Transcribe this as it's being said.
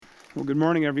Well, good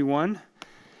morning, everyone.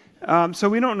 So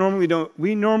we normally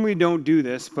don't do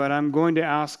this, but I'm going to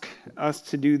ask us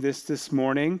to do this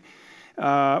morning.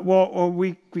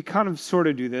 We kind of sort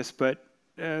of do this, but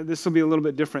this will be a little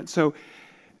bit different. So,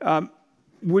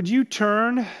 would you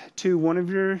turn to one of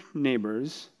your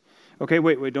neighbors? Okay,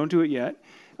 wait, don't do it yet.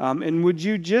 And would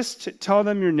you just tell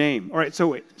them your name? All right.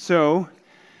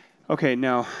 Okay,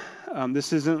 now.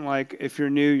 This isn't like if you're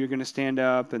new, you're going to stand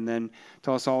up and then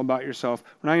tell us all about yourself.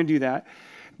 We're not going to do that.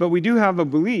 But we do have a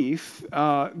belief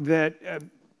that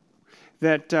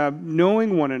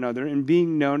knowing one another and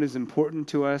being known is important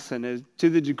to us. And to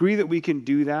the degree that we can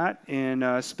do that in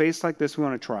a space like this, we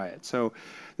want to try it. So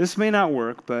this may not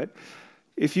work, but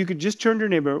if you could just turn to your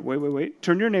neighbor,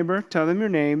 turn to your neighbor, tell them your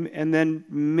name, and then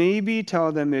maybe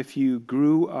tell them if you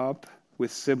grew up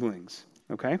with siblings.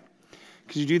 Okay?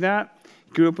 Could you do that?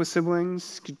 Grew up with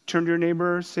siblings? Could you turn to your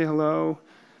neighbor, say hello.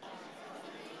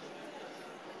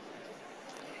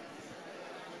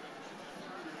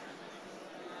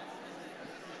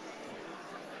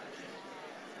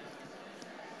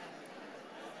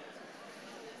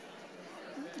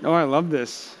 Oh, I love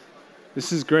this.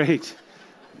 This is great.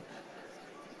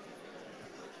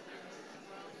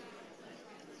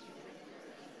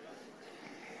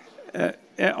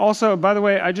 Also, by the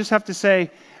way, I just have to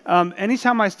say,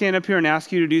 anytime I stand up here and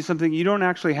ask you to do something, you don't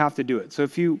actually have to do it. So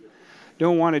if you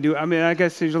don't want to do it, I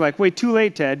guess you're like, wait, too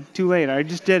late, Ted, too late. I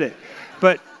just did it.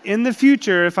 But in the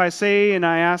future, if I say and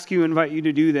I ask you, invite you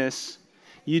to do this,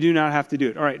 you do not have to do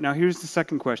it. All right, now here's the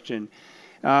second question.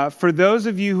 For those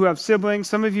of you who have siblings,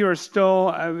 some of you are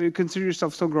still, consider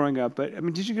yourself still growing up, but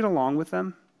did you get along with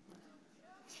them?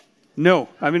 No.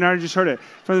 I just heard it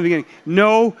from the beginning.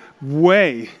 No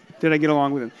way did I get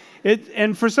along with them.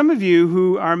 And for some of you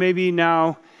who are maybe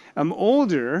now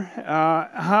older,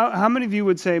 how many of you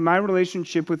would say my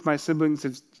relationship with my siblings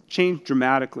has changed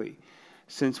dramatically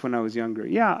since when I was younger?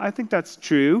 Yeah, I think that's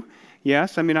true.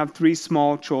 Yes, I have 3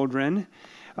 small children.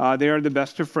 They are the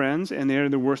best of friends, and they are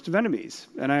the worst of enemies.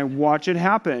 And I watch it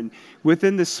happen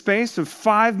within the space of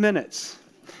 5 minutes,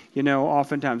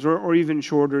 oftentimes, or even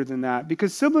shorter than that.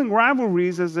 Because sibling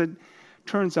rivalries, as it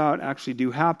turns out, actually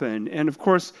do happen. And of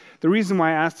course, the reason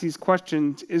why I ask these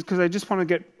questions is because I just want to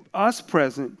get us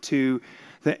present to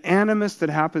the animus that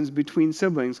happens between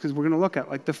siblings, because we're going to look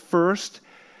at the first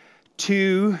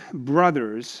 2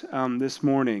 brothers this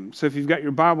morning. So if you've got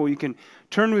your Bible, you can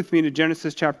turn with me to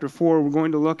Genesis chapter 4. We're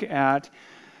going to look at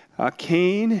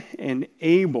Cain and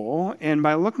Abel. And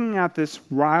by looking at this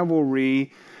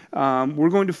rivalry, we're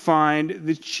going to find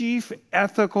the chief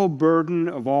ethical burden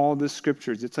of all the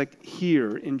scriptures. It's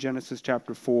here in Genesis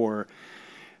chapter 4.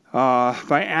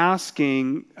 By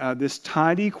asking this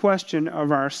tidy question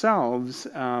of ourselves,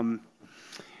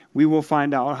 we will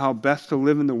find out how best to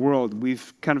live in the world.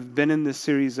 We've kind of been in this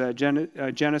series,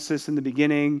 Genesis in the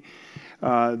beginning.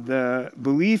 The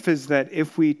belief is that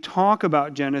if we talk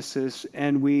about Genesis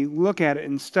and we look at it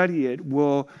and study it,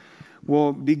 we'll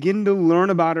begin to learn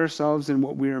about ourselves and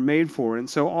what we are made for. And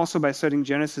so also by studying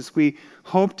Genesis, we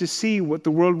hope to see what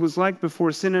the world was like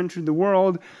before sin entered the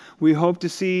world. We hope to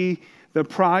see the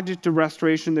project of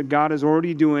restoration that God is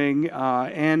already doing,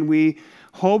 and we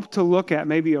hope to look at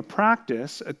maybe a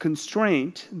practice, a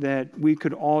constraint that we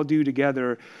could all do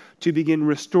together to begin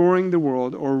restoring the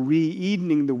world or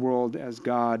re-Edening the world as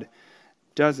God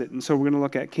does it. And so we're going to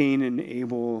look at Cain and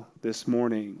Abel this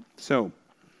morning. So,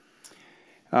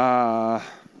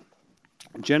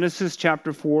 Genesis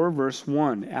chapter 4, verse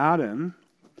 1. Adam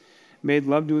made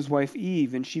love to his wife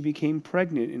Eve, and she became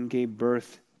pregnant and gave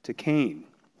birth to Cain.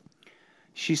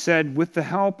 She said, "With the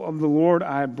help of the Lord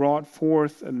I brought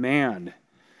forth a man."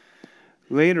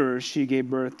 Later, she gave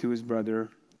birth to his brother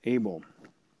Abel.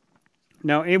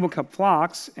 Now Abel kept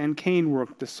flocks, and Cain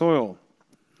worked the soil.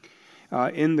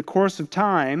 In the course of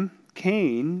time,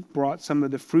 Cain brought some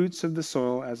of the fruits of the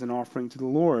soil as an offering to the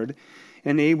Lord,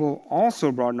 and Abel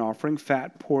also brought an offering,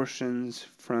 fat portions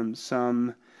from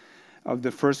some of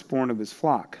the firstborn of his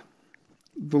flock.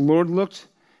 The Lord looked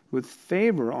with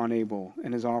favor on Abel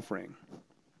and his offering,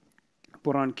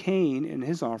 but on Cain and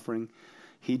his offering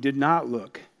he did not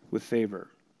look with favor.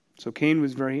 So Cain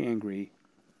was very angry,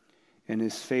 and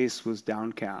his face was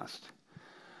downcast.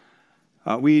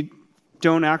 We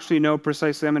don't actually know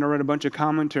precisely. I read a bunch of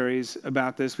commentaries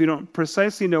about this. We don't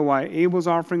precisely know why Abel's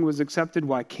offering was accepted,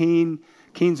 why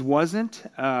Cain's wasn't.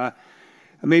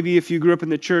 Maybe if you grew up in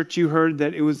the church, you heard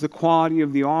that it was the quality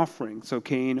of the offering. So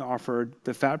Cain offered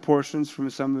the fat portions from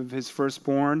some of his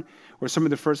firstborn, or some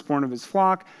of the firstborn of his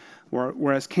flock,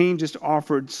 whereas Cain just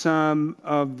offered some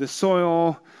of the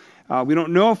soil. We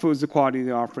don't know if it was the quality of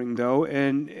the offering, though,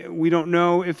 and we don't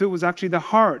know if it was actually the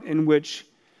heart in which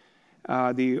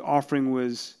the offering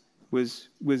was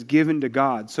given to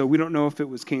God. So we don't know if it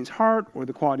was Cain's heart or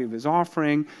the quality of his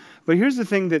offering. But here's the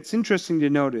thing that's interesting to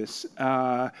notice.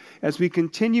 As we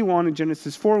continue on in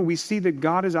Genesis 4, we see that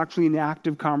God is actually in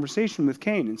active conversation with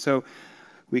Cain. And so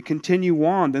we continue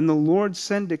on. Then the Lord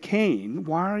said to Cain,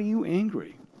 "Why are you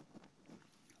angry?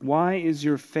 Why is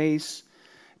your face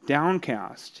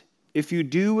downcast? If you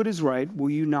do what is right, will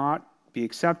you not be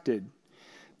accepted?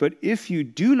 But if you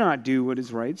do not do what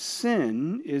is right,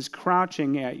 sin is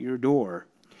crouching at your door.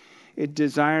 It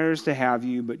desires to have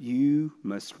you, but you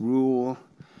must rule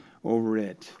over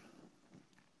it."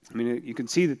 I mean, you can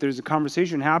see that there's a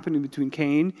conversation happening between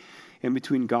Cain and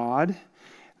between God.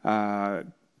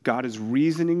 God is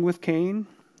reasoning with Cain.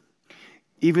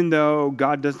 Even though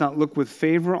God does not look with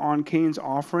favor on Cain's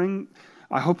offering,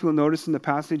 I hope you'll notice in the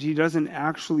passage, he doesn't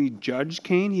actually judge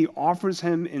Cain. He offers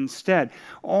him instead.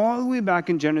 All the way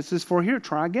back in Genesis 4, here,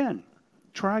 try again.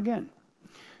 Try again.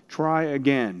 Try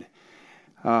again.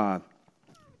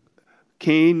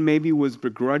 Cain maybe was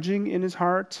begrudging in his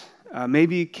heart.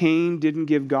 Maybe Cain didn't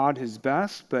give God his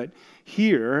best. But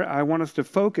here, I want us to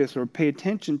focus or pay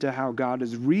attention to how God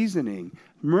is reasoning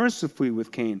mercifully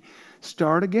with Cain.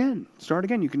 Start again. Start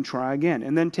again. You can try again.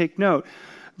 And then take note.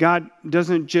 God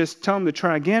doesn't just tell him to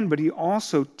try again, but he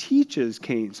also teaches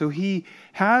Cain. So he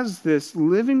has this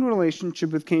living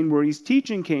relationship with Cain where he's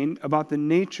teaching Cain about the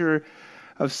nature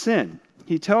of sin.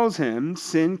 He tells him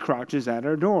sin crouches at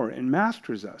our door and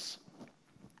masters us.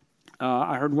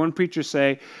 I heard one preacher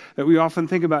say that we often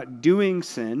think about doing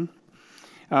sin,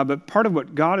 but part of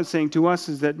what God is saying to us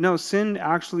is that no, sin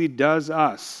actually does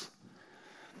us.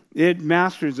 It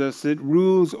masters us. It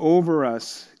rules over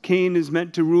us. Cain is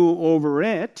meant to rule over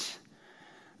it,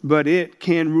 but it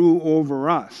can rule over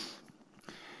us.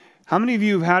 How many of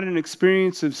you have had an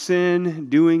experience of sin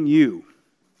doing you?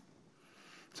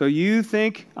 So you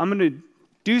think, I'm going to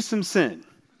do some sin.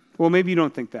 Well, maybe you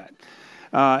don't think that.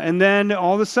 And then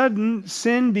all of a sudden,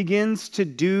 sin begins to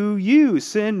do you.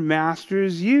 Sin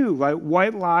masters you. Like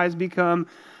white lies become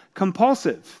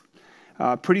compulsive.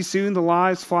 Pretty soon the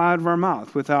lies fly out of our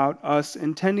mouth without us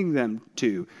intending them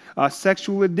to.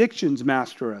 Sexual addictions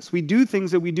master us. We do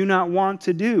things that we do not want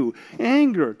to do.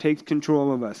 Anger takes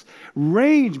control of us.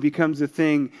 Rage becomes a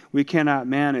thing we cannot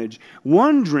manage.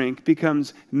 One drink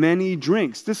becomes many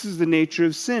drinks. This is the nature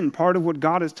of sin. Part of what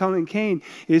God is telling Cain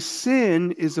is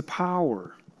sin is a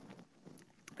power.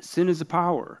 Sin is a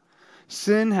power.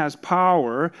 Sin has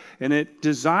power, and it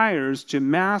desires to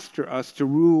master us, to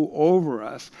rule over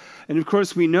us. And of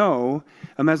course, we know,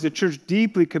 as a church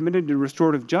deeply committed to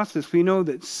restorative justice, we know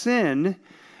that sin,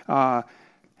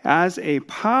 as a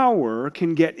power,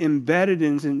 can get embedded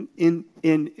in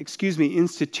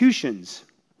institutions.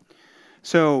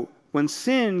 So when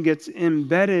sin gets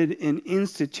embedded in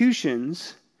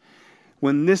institutions,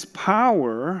 when this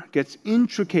power gets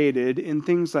intricated in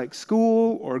things like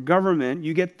school or government,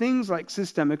 you get things like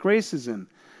systemic racism,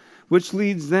 which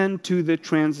leads then to the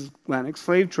transatlantic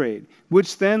slave trade,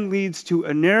 which then leads to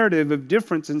a narrative of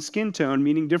difference in skin tone,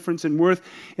 meaning difference in worth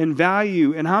and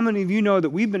value. And how many of you know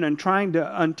that we've been trying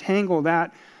to untangle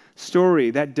that story,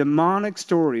 that demonic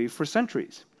story, for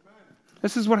centuries?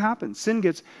 This is what happens. Sin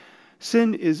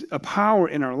is a power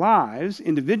in our lives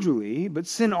individually, but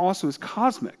sin also is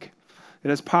cosmic. It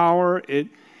has power. It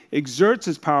exerts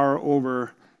its power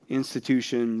over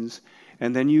institutions.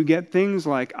 And then you get things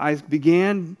like we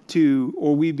begin to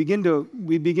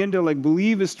like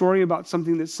believe a story about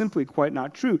something that's simply quite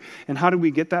not true. And how did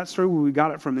we get that story? Well, we got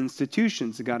it from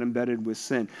institutions that got embedded with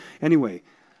sin. Anyway,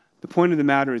 the point of the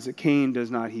matter is that Cain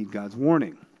does not heed God's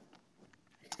warning.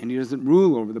 And he doesn't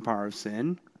rule over the power of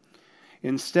sin.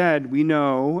 Instead, we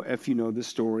know, if you know the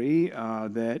story,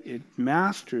 that it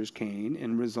masters Cain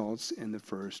and results in the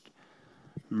first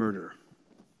murder.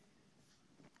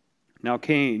 Now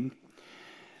Cain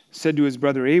said to his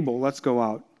brother Abel, "Let's go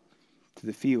out to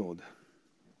the field."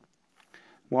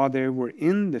 While they were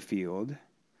in the field,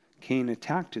 Cain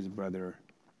attacked his brother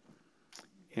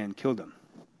and killed him.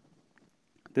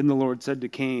 Then the Lord said to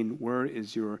Cain, "Where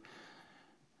is your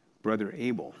brother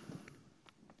Abel?"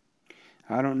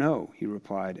 "I don't know," he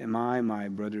replied. "Am I my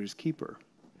brother's keeper?"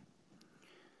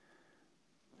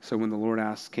 So when the Lord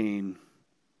asks Cain,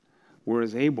 "Where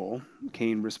is Abel?"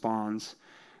 Cain responds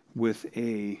with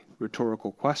a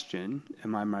rhetorical question,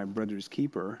 "Am I my brother's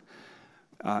keeper?"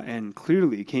 And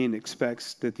clearly Cain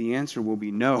expects that the answer will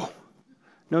be no.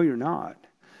 No, you're not.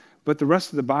 But the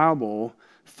rest of the Bible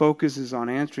focuses on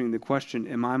answering the question,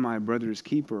 "Am I my brother's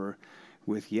keeper?"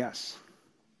 with yes,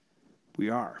 we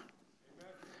are.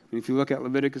 And if you look at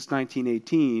Leviticus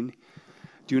 19:18,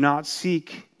 do not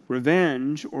seek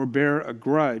revenge or bear a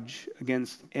grudge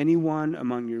against anyone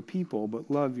among your people, but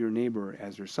love your neighbor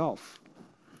as yourself.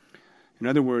 In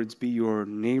other words, be your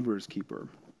neighbor's keeper.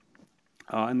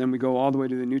 And then we go all the way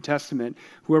to the New Testament.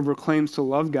 Whoever claims to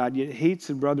love God yet hates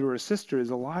a brother or sister is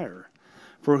a liar.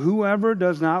 For whoever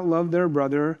does not love their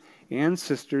brother and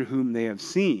sister whom they have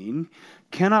seen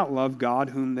cannot love God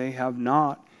whom they have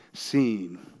not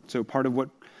seen. So part of what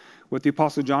the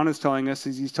Apostle John is telling us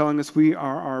is he's telling us we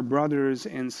are our brothers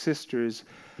and sisters'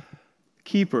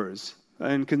 keepers.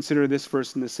 And consider this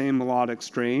verse in the same melodic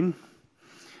strain.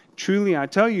 Truly, I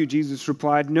tell you, Jesus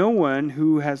replied, no one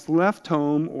who has left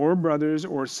home or brothers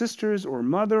or sisters or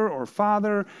mother or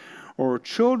father or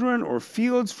children or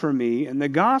fields for me in the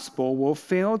gospel will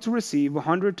fail to receive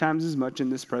 100 times as much in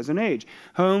this present age.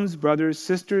 Homes, brothers,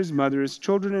 sisters, mothers,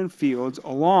 children, and fields,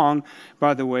 along,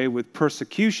 by the way, with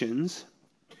persecutions.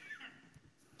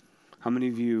 How many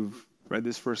of you have read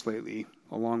this verse lately?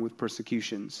 Along with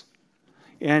persecutions.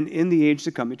 And in the age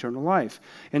to come, eternal life.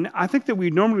 And I think that we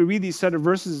normally read these set of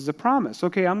verses as a promise.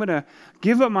 Okay, I'm going to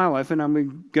give up my life and I'm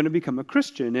going to become a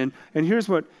Christian. And here's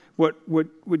what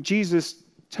Jesus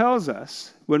tells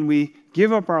us when we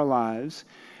give up our lives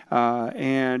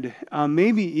and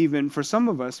maybe even for some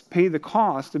of us pay the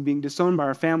cost of being disowned by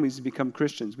our families to become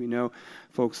Christians. We know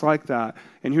folks like that.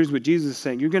 And here's what Jesus is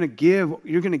saying. You're going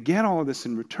to get all of this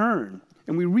in return.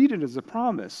 And we read it as a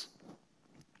promise.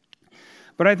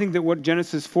 But I think that what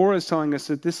Genesis 4 is telling us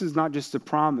that this is not just a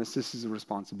promise, this is a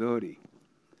responsibility.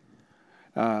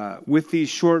 With these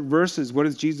short verses, what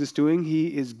is Jesus doing?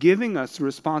 He is giving us the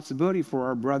responsibility for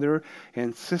our brother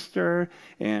and sister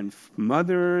and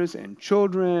mothers and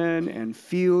children and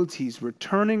fields. He's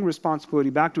returning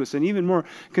responsibility back to us. And even more,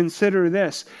 consider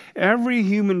this. Every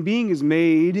human being is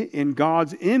made in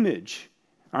God's image,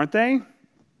 aren't they?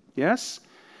 Yes?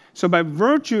 So by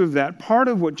virtue of that, part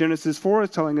of what Genesis 4 is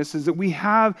telling us is that we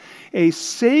have a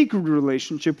sacred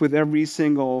relationship with every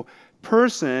single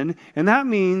person, and that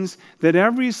means that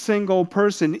every single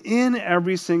person in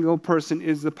every single person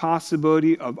is the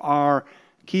possibility of our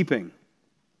keeping.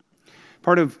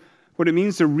 Part of what it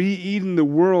means to re-Eden the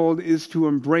world is to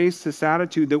embrace this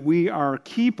attitude that we are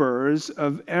keepers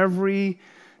of every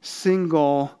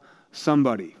single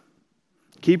somebody.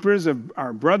 Keepers of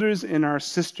our brothers and our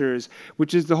sisters,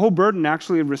 which is the whole burden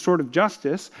actually of restorative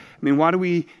justice. I mean, why do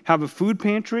we have a food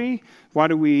pantry? Why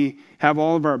do we have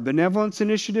all of our benevolence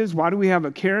initiatives? Why do we have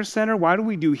a care center? Why do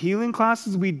we do healing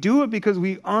classes? We do it because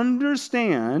we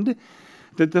understand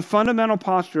that the fundamental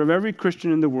posture of every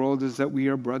Christian in the world is that we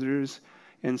are brothers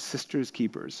and sisters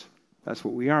keepers. That's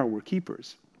what we are. We're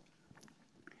keepers.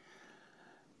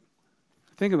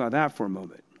 Think about that for a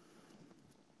moment.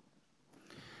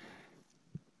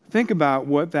 Think about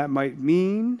what that might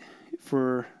mean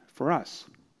for us,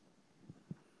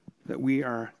 that we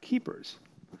are keepers.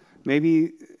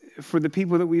 Maybe for the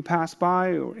people that we pass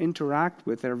by or interact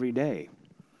with every day,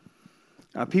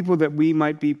 people that we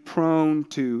might be prone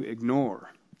to ignore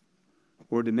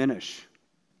or diminish.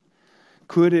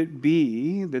 Could it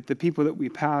be that the people that we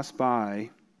pass by,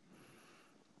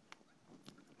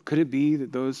 could it be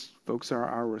that those folks are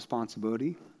our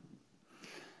responsibility?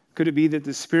 Could it be that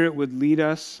the Spirit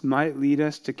might lead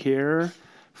us to care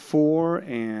for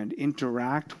and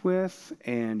interact with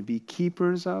and be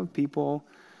keepers of people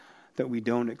that we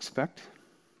don't expect?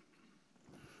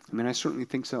 I mean, I certainly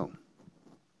think so.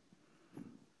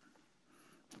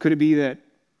 Could it be that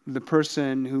the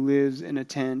person who lives in a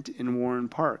tent in Warren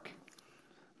Park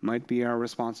might be our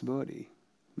responsibility?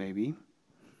 Maybe.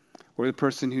 Or the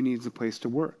person who needs a place to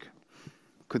work.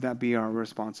 Could that be our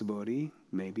responsibility?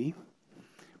 Maybe.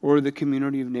 Or the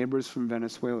community of neighbors from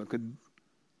Venezuela, could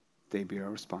they be our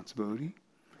responsibility?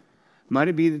 Might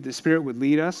it be that the Spirit would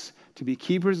lead us to be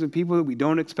keepers of people that we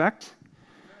don't expect?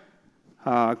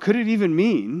 Could it even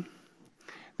mean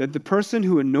that the person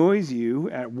who annoys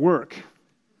you at work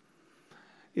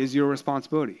is your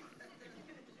responsibility?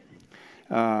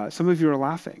 Some of you are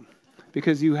laughing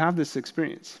because you have this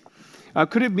experience.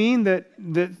 Could it mean that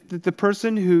the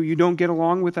person who you don't get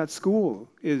along with at school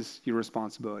is your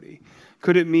responsibility?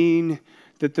 Could it mean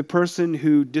that the person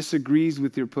who disagrees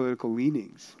with your political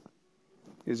leanings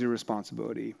is your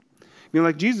responsibility? I mean,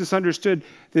 like Jesus understood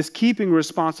this keeping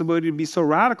responsibility to be so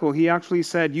radical, he actually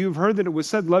said, you've heard that it was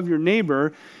said, love your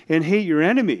neighbor and hate your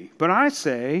enemy. But I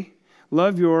say,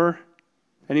 love your,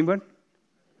 anybody?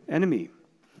 Enemy.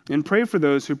 And pray for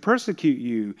those who persecute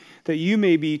you, that you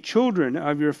may be children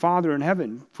of your Father in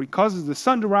heaven. For he causes the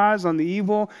sun to rise on the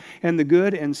evil and the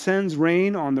good, and sends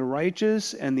rain on the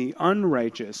righteous and the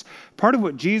unrighteous. Part of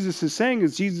what Jesus is saying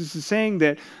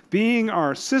that being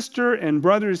our sister and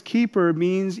brother's keeper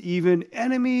means even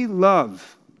enemy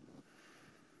love.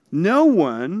 No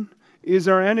one is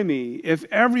our enemy if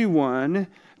everyone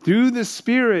through the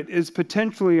Spirit is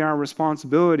potentially our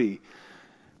responsibility.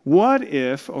 What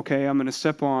if, okay, I'm going to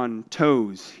step on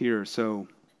toes here. So,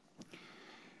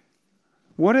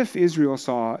 what if Israel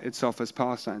saw itself as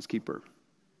Palestine's keeper?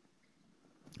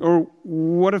 Or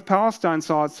what if Palestine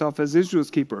saw itself as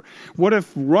Israel's keeper? What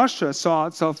if Russia saw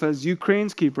itself as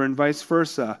Ukraine's keeper and vice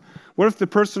versa? What if the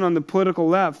person on the political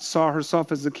left saw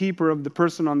herself as the keeper of the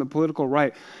person on the political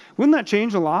right? Wouldn't that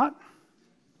change a lot?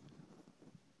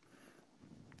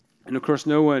 And of course,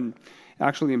 no one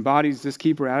actually embodies this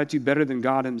keeper attitude better than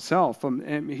God himself.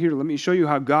 And here, let me show you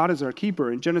how God is our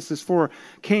keeper. In Genesis 4,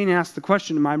 Cain asked the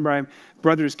question, "Am I my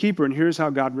brother's keeper?" And here's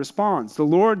how God responds. The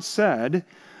Lord said,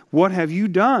 "What have you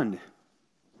done?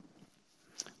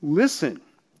 Listen,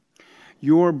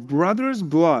 your brother's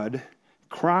blood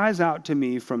cries out to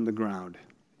me from the ground.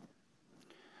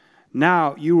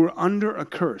 Now you are under a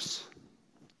curse.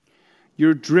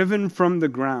 You're driven from the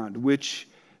ground, which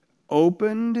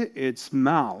opened its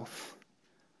mouth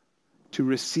to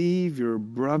receive your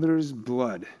brother's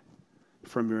blood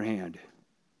from your hand."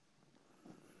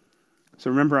 So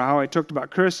remember how I talked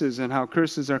about curses and how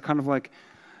curses are kind of like,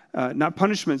 not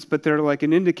punishments, but they're like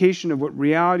an indication of what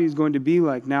reality is going to be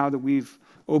like now that we've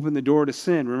opened the door to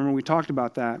sin. Remember we talked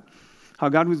about that. How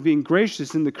God was being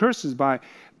gracious in the curses by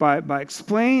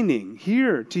explaining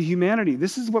here to humanity,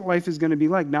 this is what life is going to be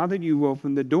like now that you've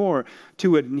opened the door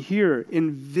to it. And here,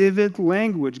 in vivid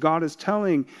language, God is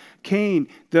telling Cain,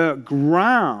 the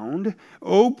ground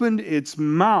opened its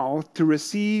mouth to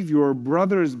receive your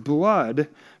brother's blood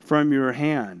from your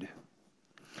hand.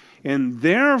 And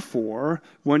therefore,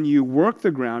 when you work the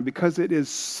ground, because it has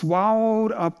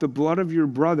swallowed up the blood of your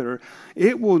brother,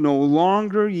 it will no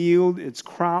longer yield its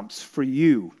crops for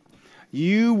you.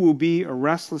 You will be a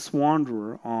restless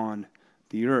wanderer on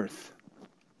the earth.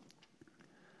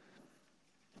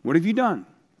 What have you done?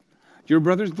 Your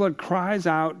brother's blood cries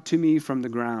out to me from the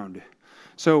ground.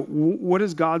 So what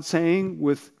is God saying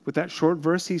with that short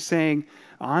verse? He's saying,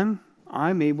 I'm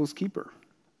Abel's keeper.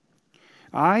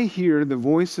 I hear the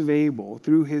voice of Abel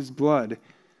through his blood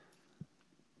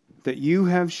that you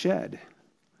have shed,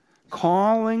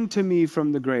 calling to me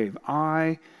from the grave.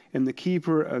 I am the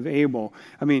keeper of Abel.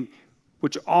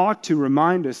 Which ought to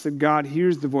remind us that God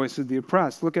hears the voice of the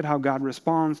oppressed. Look at how God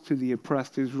responds to the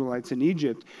oppressed Israelites in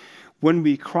Egypt. When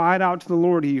we cried out to the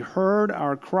Lord, he heard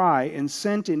our cry and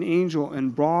sent an angel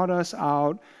and brought us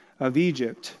out of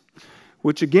Egypt.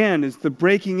 Which again is the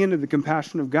breaking into the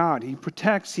compassion of God. He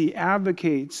protects, he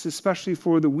advocates, especially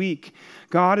for the weak.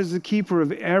 God is the keeper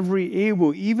of every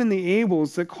Abel, even the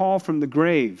Abels that call from the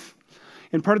grave.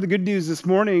 And part of the good news this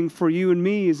morning for you and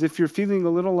me is if you're feeling a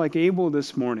little like Abel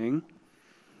this morning,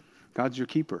 God's your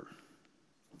keeper.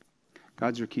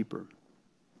 God's your keeper.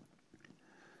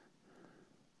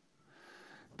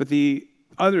 But the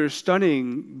other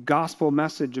stunning gospel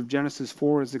message of Genesis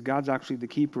 4 is that God's actually the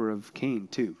keeper of Cain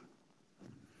too.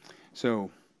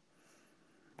 So,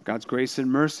 God's grace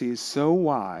and mercy is so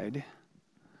wide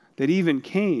that even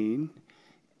Cain,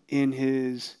 in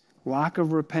his lack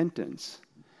of repentance,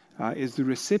 is the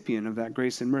recipient of that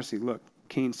grace and mercy. Look,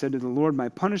 Cain said to the Lord, "My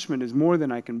punishment is more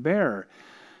than I can bear.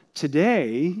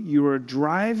 Today you are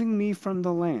driving me from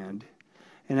the land,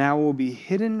 and I will be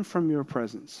hidden from your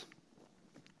presence.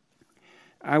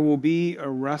 I will be a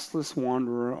restless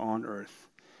wanderer on earth,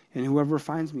 and whoever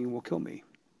finds me will kill me."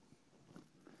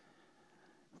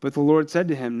 But the Lord said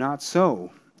to him, "Not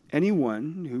so.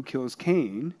 Anyone who kills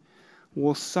Cain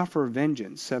will suffer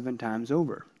vengeance 7 times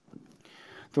over."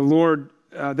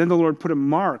 Then the Lord put a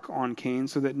mark on Cain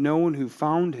so that no one who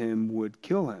found him would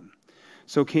kill him.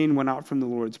 So Cain went out from the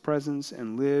Lord's presence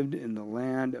and lived in the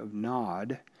land of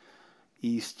Nod,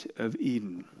 east of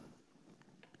Eden.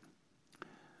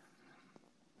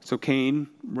 So Cain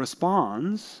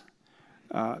responds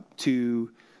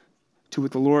to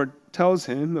what the Lord tells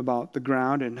him about the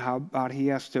ground and how about he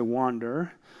has to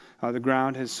wander. The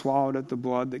ground has swallowed up the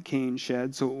blood that Cain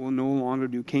shed, so it will no longer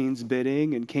do Cain's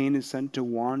bidding, and Cain is sent to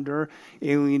wander,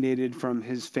 alienated from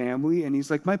his family. And he's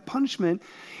like, my punishment,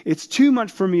 it's too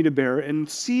much for me to bear. And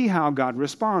see how God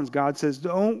responds. God says,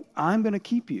 no, I'm going to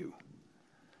keep you.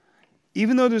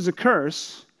 Even though there's a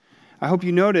curse, I hope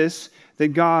you notice that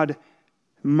God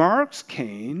marks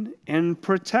Cain and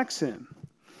protects him.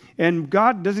 And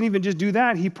God doesn't even just do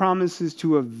that. He promises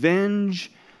to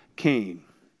avenge Cain.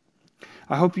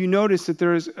 I hope you notice that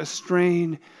there is a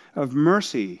strain of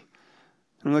mercy.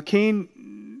 And Cain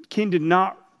did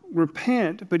not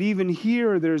repent, but even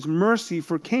here there's mercy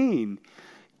for Cain.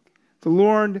 The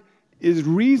Lord is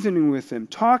reasoning with him,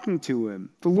 talking to him.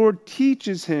 The Lord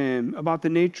teaches him about the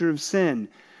nature of sin.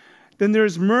 then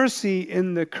there's mercy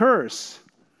in the curse.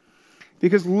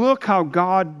 Because look how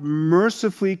God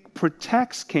mercifully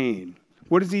protects Cain.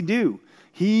 What does he do?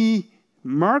 He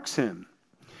marks him.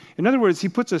 In other words, he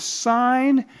puts a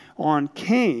sign on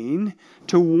Cain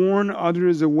to warn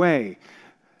others away,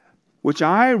 which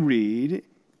I read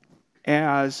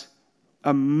as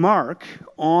a mark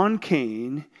on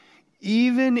Cain.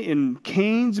 Even in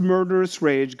Cain's murderous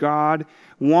rage, God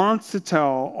wants to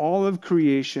tell all of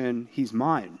creation, he's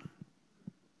mine.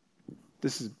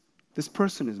 This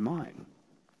person is mine.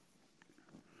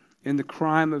 In the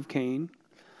crime of Cain,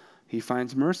 he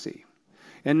finds mercy.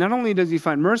 And not only does he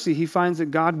find mercy, he finds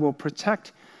that God will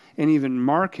protect and even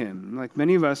mark him. Like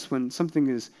many of us, when some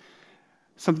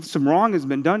wrong has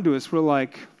been done to us, we're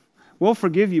like, we'll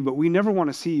forgive you, but we never want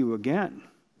to see you again.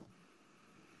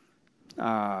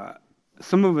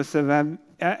 Some of us have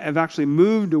actually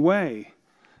moved away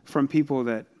from people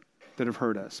that have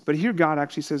hurt us. But here God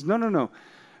actually says, no.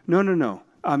 You're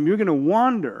going to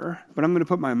wander, but I'm going to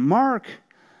put my mark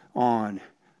on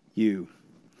you.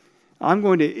 I'm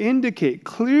going to indicate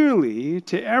clearly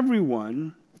to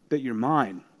everyone that you're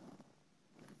mine.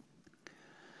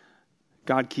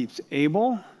 God keeps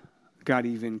Abel. God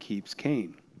even keeps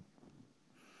Cain.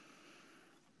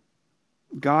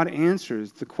 God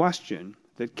answers the question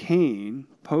that Cain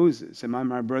poses, am I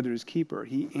my brother's keeper?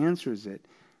 He answers it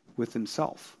with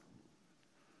himself.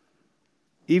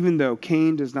 Even though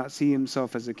Cain does not see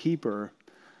himself as a keeper,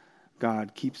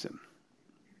 God keeps him.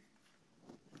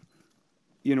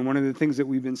 You know, one of the things that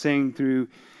we've been saying through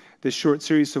this short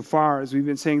series so far is we've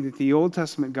been saying that the Old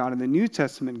Testament God and the New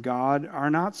Testament God are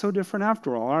not so different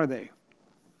after all, are they?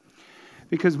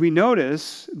 Because we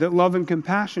notice that love and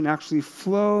compassion actually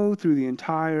flow through the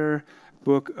entire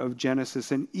book of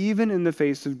Genesis. And even in the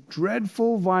face of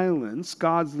dreadful violence,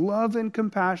 God's love and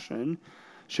compassion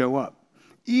show up.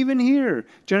 Even here,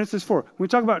 Genesis 4, when we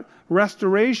talk about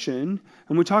restoration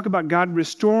and we talk about God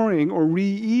restoring or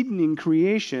re-Edening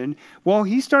creation, well,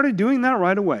 he started doing that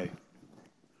right away.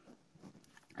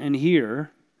 And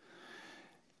here,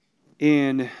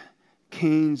 in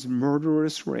Cain's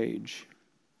murderous rage,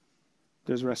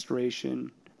 there's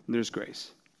restoration and there's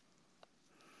grace.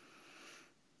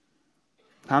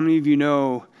 How many of you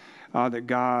know that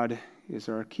God is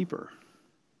our keeper?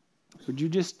 Would you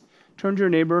just turn to your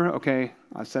neighbor? Okay,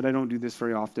 I said I don't do this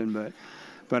very often,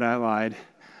 but I lied.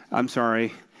 I'm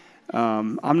sorry.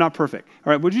 I'm not perfect.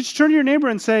 All right, would you just turn to your neighbor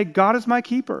and say, God is my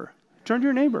keeper? Turn to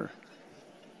your neighbor.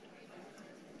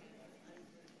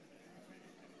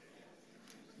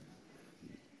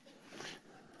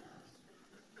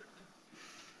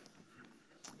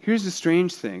 Here's the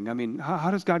strange thing. I mean, how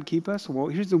does God keep us? Well,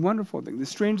 here's the wonderful thing, the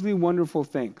strangely wonderful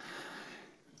thing.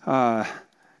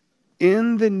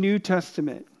 In the New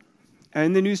Testament,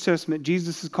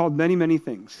 Jesus is called many, many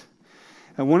things.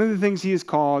 And one of the things he's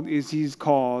called,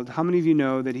 how many of you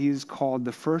know that he is called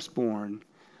the firstborn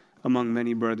among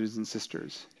many brothers and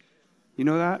sisters? You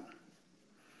know that?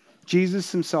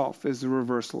 Jesus himself is the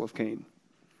reversal of Cain.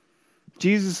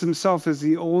 Jesus himself is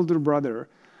the older brother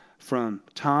from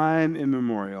time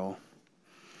immemorial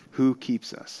who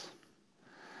keeps us.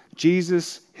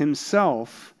 Jesus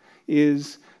himself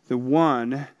is the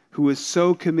one who is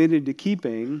so committed to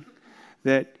keeping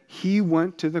that he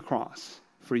went to the cross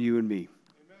for you and me.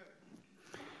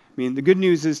 I mean, the good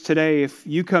news is today, if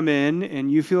you come in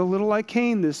and you feel a little like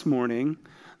Cain this morning,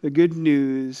 the good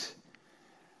news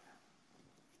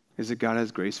is that God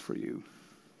has grace for you.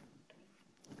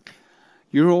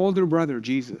 Your older brother,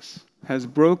 Jesus, has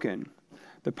broken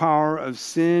the power of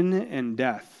sin and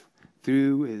death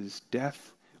through his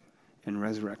death and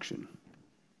resurrection.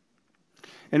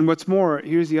 And what's more,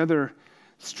 here's the other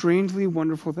strangely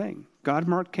wonderful thing. God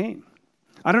marked Cain.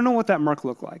 I don't know what that mark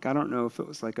looked like. I don't know if it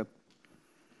was like a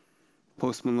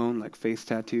Post Malone like face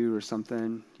tattoo or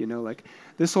something, like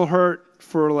this will hurt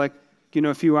for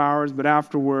a few hours, but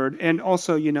afterward, and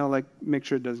also, make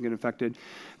sure it doesn't get infected.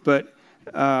 But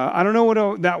I don't know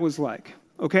what that was like.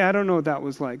 Okay, I don't know what that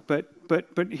was like, but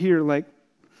here,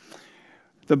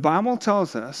 the Bible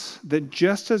tells us that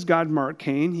just as God marked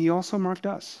Cain, he also marked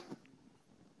us.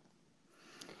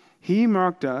 He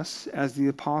marked us, as the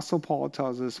Apostle Paul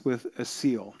tells us, with a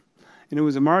seal. And it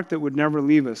was a mark that would never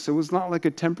leave us. So it was not like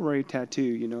a temporary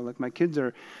tattoo, like my kids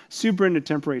are super into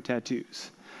temporary tattoos.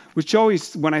 Which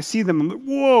always, when I see them, I'm like,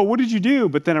 whoa, what did you do?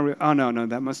 But then oh, no,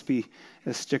 that must be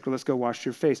a sticker. Let's go wash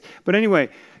your face. But anyway,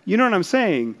 you know what I'm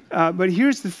saying? But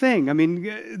here's the thing. I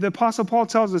mean, the Apostle Paul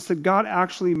tells us that God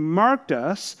actually marked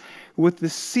us with the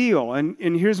seal. And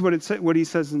here's what he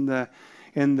says in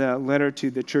the letter to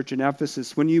the church in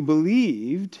Ephesus. When you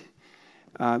believed,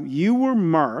 you were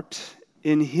marked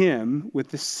in him with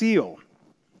the seal,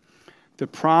 the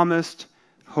promised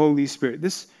Holy Spirit.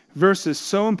 This verse is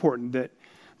so important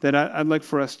that I'd like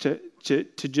for us to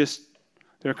just,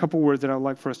 there are a couple words that I'd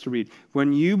like for us to read.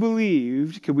 When you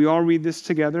believed, could we all read this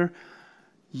together?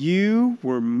 You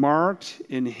were marked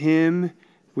in him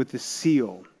with the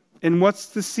seal. And what's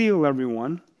the seal,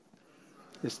 everyone?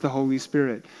 It's the Holy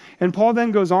Spirit. And Paul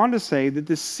then goes on to say that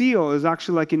the seal is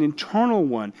actually like an internal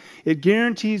one. It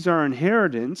guarantees our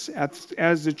inheritance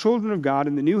as the children of God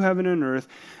in the new heaven and earth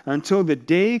until the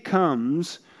day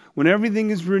comes when everything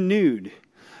is renewed.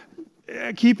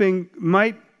 Keeping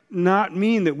might not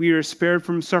mean that we are spared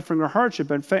from suffering or hardship.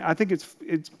 In fact, I think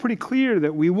it's pretty clear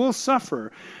that we will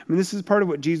suffer. I mean, this is part of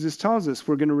what Jesus tells us.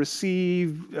 We're going to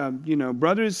receive,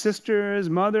 brothers, sisters,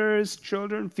 mothers,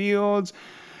 children, fields,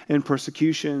 and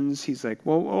persecutions. He's like,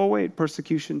 well, oh wait,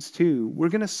 persecutions too. We're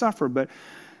going to suffer, but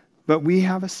we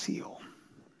have a seal,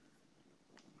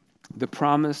 the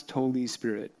promised Holy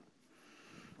Spirit.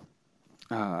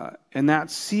 And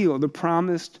that seal, the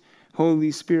promised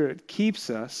Holy Spirit, keeps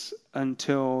us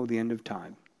until the end of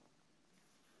time.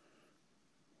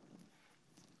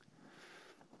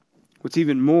 What's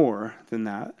even more than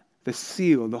that, the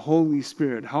seal, the Holy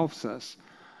Spirit, helps us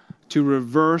to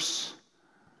reverse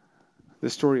the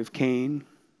story of Cain.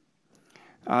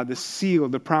 The seal,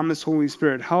 the promised Holy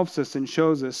Spirit, helps us and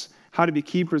shows us how to be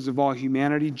keepers of all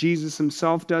humanity. Jesus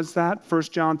himself does that. 1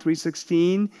 John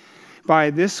 3:16. By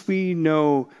this we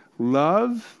know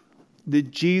love,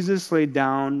 that Jesus laid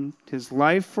down his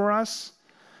life for us,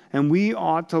 and we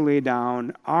ought to lay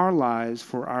down our lives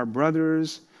for our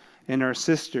brothers and our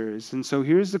sisters. And so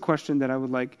here's the question that I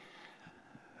would like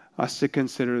us to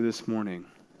consider this morning.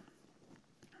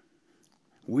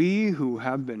 We who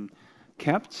have been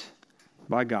kept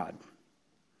by God,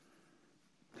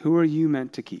 who are you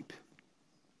meant to keep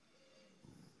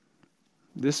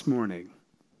this morning?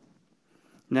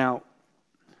 Now,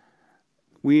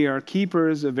 we are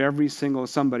keepers of every single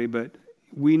somebody, but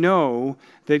we know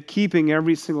that keeping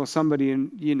every single somebody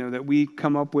that we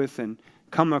come up with and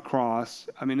come across,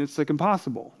 I mean, it's like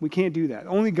impossible. We can't do that.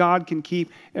 Only God can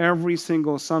keep every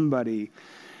single somebody.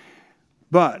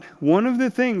 But one of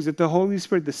the things that the Holy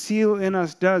Spirit, the seal in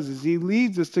us, does is he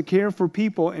leads us to care for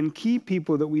people and keep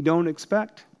people that we don't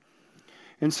expect.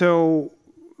 And so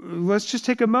let's just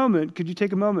take a moment. Could you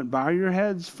take a moment? Bow your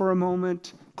heads for a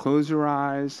moment. Close your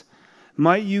eyes.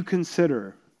 Might you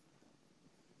consider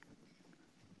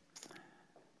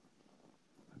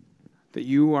that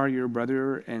you are your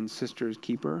brother and sister's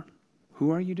keeper?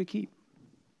 Who are you to keep?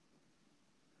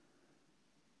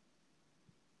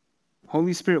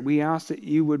 Holy Spirit, we ask that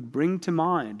you would bring to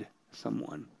mind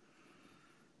someone's.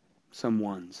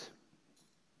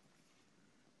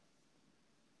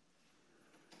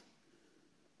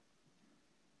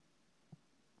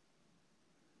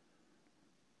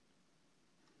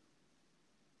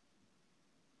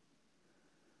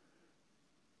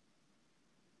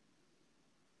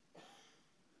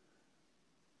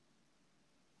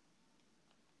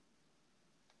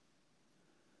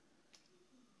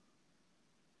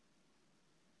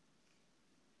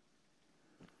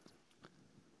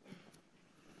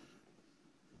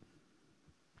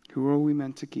 Who are we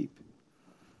meant to keep?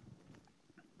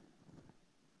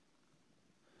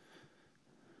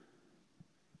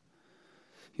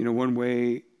 One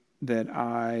way that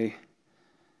I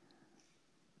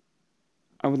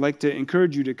would like to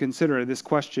encourage you to consider this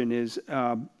question is,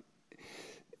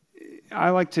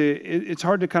 it's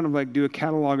hard to kind of like do a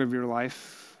catalog of your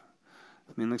life.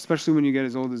 I mean, especially when you get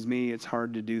as old as me, it's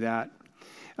hard to do that.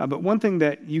 But one thing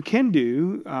that you can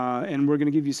do, and we're going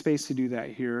to give you space to do that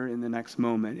here in the next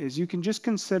moment, is you can just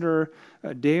consider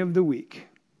a day of the week.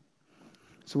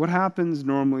 So what happens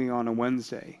normally on a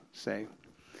Wednesday, say?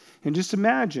 And just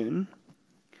imagine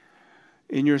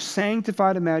in your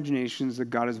sanctified imaginations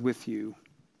that God is with you.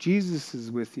 Jesus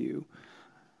is with you.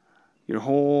 Your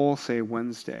whole, say,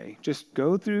 Wednesday. Just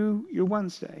go through your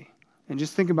Wednesday and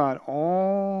just think about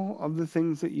all of the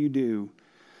things that you do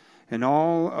and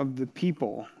all of the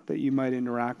people that you might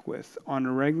interact with on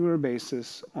a regular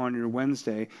basis on your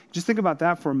Wednesday. Just think about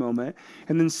that for a moment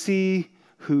and then see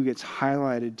who gets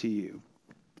highlighted to you.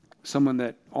 Someone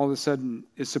that all of a sudden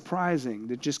is surprising,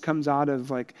 that just comes out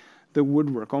of like the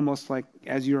woodwork, almost like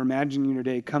as you're imagining your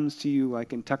day, comes to you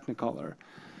like in Technicolor.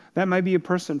 That might be a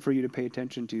person for you to pay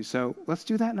attention to. So let's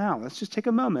do that now. Let's just take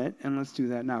a moment and let's do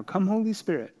that now. Come, Holy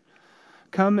Spirit.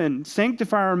 Come and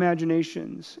sanctify our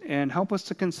imaginations and help us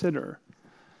to consider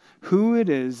who it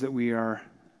is that we are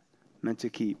meant to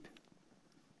keep.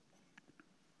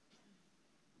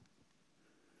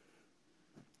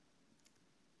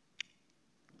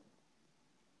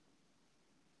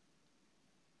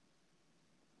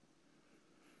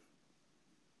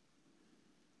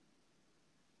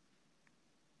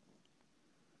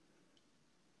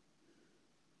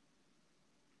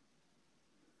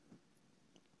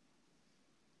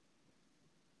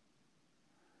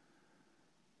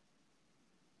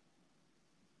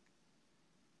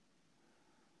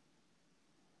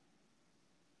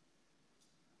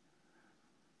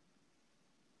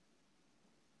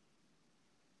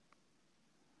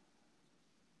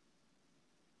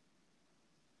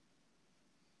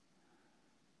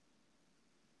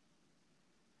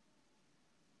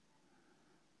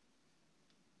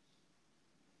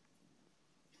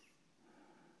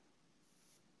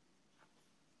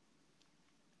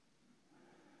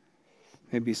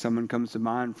 Maybe someone comes to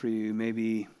mind for you.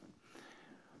 Maybe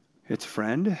it's a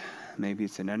friend. Maybe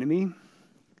it's an enemy.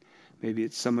 Maybe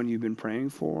it's someone you've been praying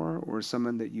for or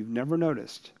someone that you've never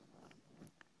noticed.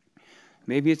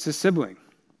 Maybe it's a sibling.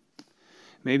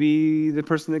 Maybe the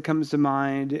person that comes to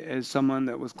mind is someone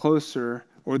that was closer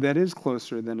or that is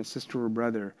closer than a sister or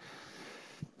brother.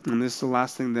 And this is the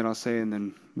last thing that I'll say, and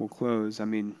then we'll close. I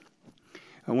mean,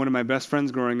 one of my best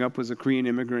friends growing up was a Korean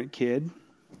immigrant kid,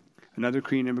 another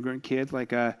Korean immigrant kid,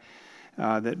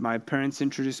 that my parents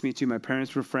introduced me to. My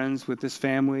parents were friends with this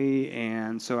family,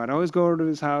 and so I'd always go over to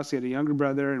his house. He had a younger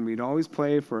brother, and we'd always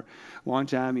play for a long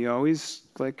time. He always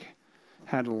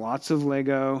had lots of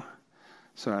Lego,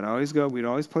 so I'd always go. We'd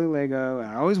always play Lego.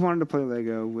 I always wanted to play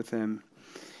Lego with him,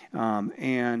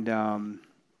 and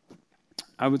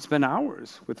I would spend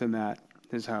hours with him at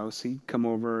his house. He'd come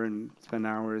over and spend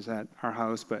hours at our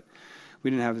house, but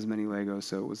we didn't have as many Legos,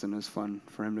 so it wasn't as fun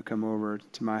for him to come over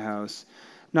to my house.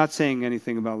 Not saying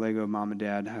anything about Lego, Mom and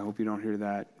Dad. I hope you don't hear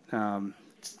that.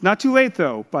 It's not too late,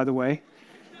 though, by the way.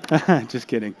 Just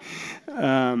kidding.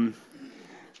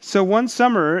 So one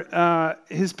summer,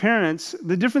 his parents,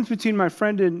 the difference between my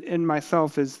friend and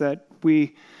myself is that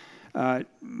I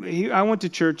went to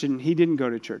church and he didn't go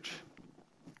to church.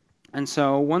 And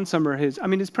so one summer, his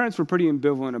parents were pretty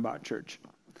ambivalent about church.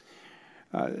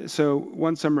 So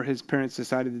one summer, his parents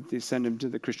decided that they'd send him to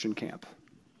the Christian camp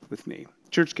with me,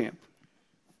 church camp.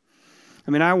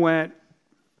 I went.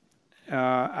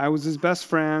 I was his best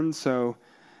friend, so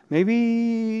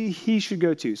maybe he should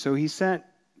go too. So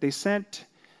they sent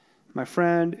my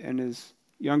friend and his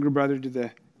younger brother to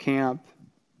the camp.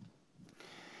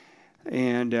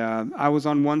 And I was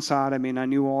on one side. I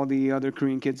knew all the other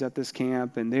Korean kids at this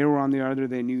camp, and they were on the other.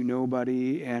 They knew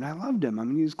nobody, and I loved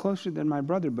him. He was closer than my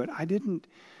brother, but I didn't.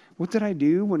 What did I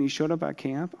do when he showed up at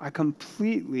camp? I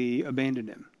completely abandoned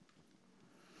him.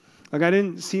 I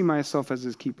didn't see myself as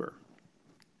his keeper.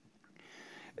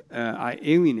 I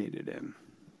alienated him.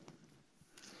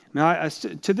 Now,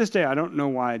 to this day, I don't know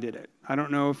why I did it. I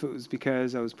don't know if it was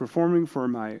because I was performing for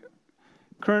my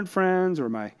current friends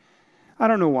or I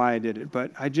don't know why I did it,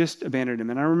 but I just abandoned him.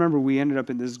 And I remember we ended up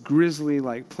in this grisly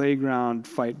playground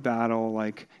fight battle,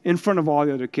 in front of all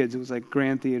the other kids. It was like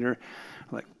grand theater,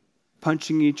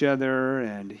 punching each other,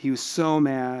 and he was so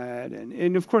mad.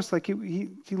 And of course, he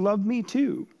loved me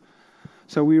too.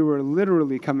 So we were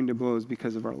literally coming to blows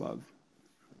because of our love.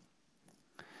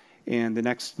 And the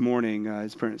next morning,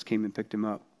 his parents came and picked him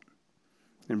up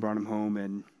and brought him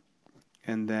home.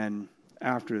 And then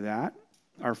after that,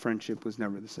 our friendship was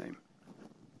never the same.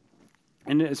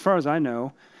 And as far as I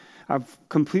know, I've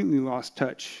completely lost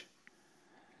touch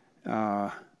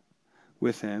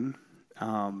with him.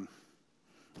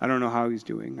 I don't know how he's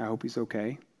doing. I hope he's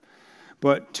okay.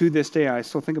 But to this day, I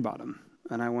still think about him.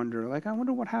 And I wonder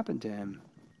what happened to him.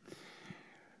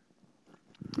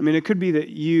 It could be that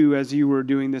you, as you were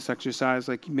doing this exercise,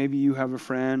 maybe you have a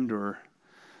friend or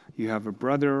you have a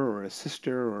brother or a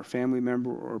sister or a family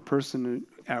member or a person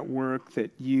at work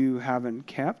that you haven't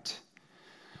kept.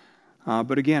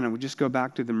 But again, I would just go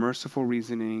back to the merciful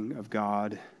reasoning of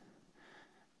God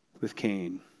with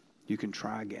Cain. You can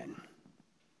try again.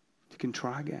 You can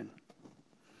try again.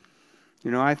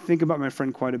 I think about my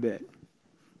friend quite a bit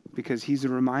because he's a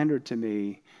reminder to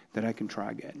me that I can try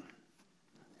again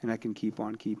and I can keep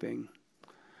on keeping.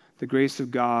 The grace of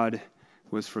God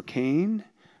was for Cain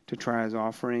to try his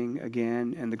offering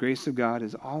again, and the grace of God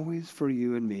is always for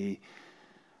you and me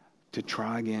to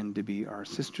try again to be our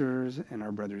sisters and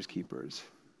our brothers' keepers.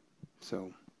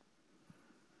 So,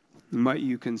 might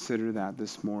you consider that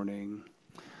this morning?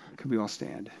 Could we all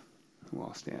stand? We'll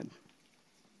all stand.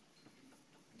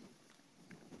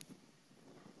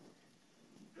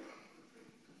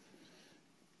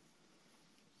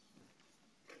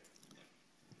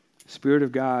 Spirit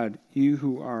of God, you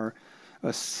who are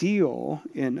a seal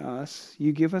in us,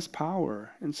 you give us power.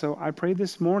 And so I pray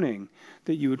this morning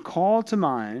that you would call to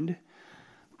mind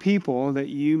people that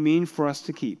you mean for us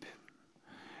to keep.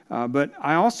 But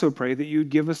I also pray that you would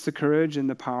give us the courage and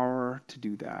the power to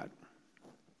do that.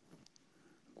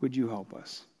 Would you help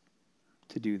us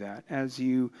to do that? As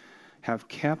you have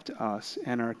kept us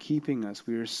and are keeping us,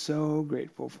 we are so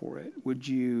grateful for it. Would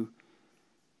you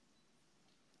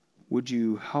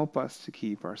help us to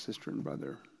keep our sister and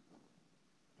brother?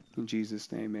 In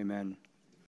Jesus' name, amen.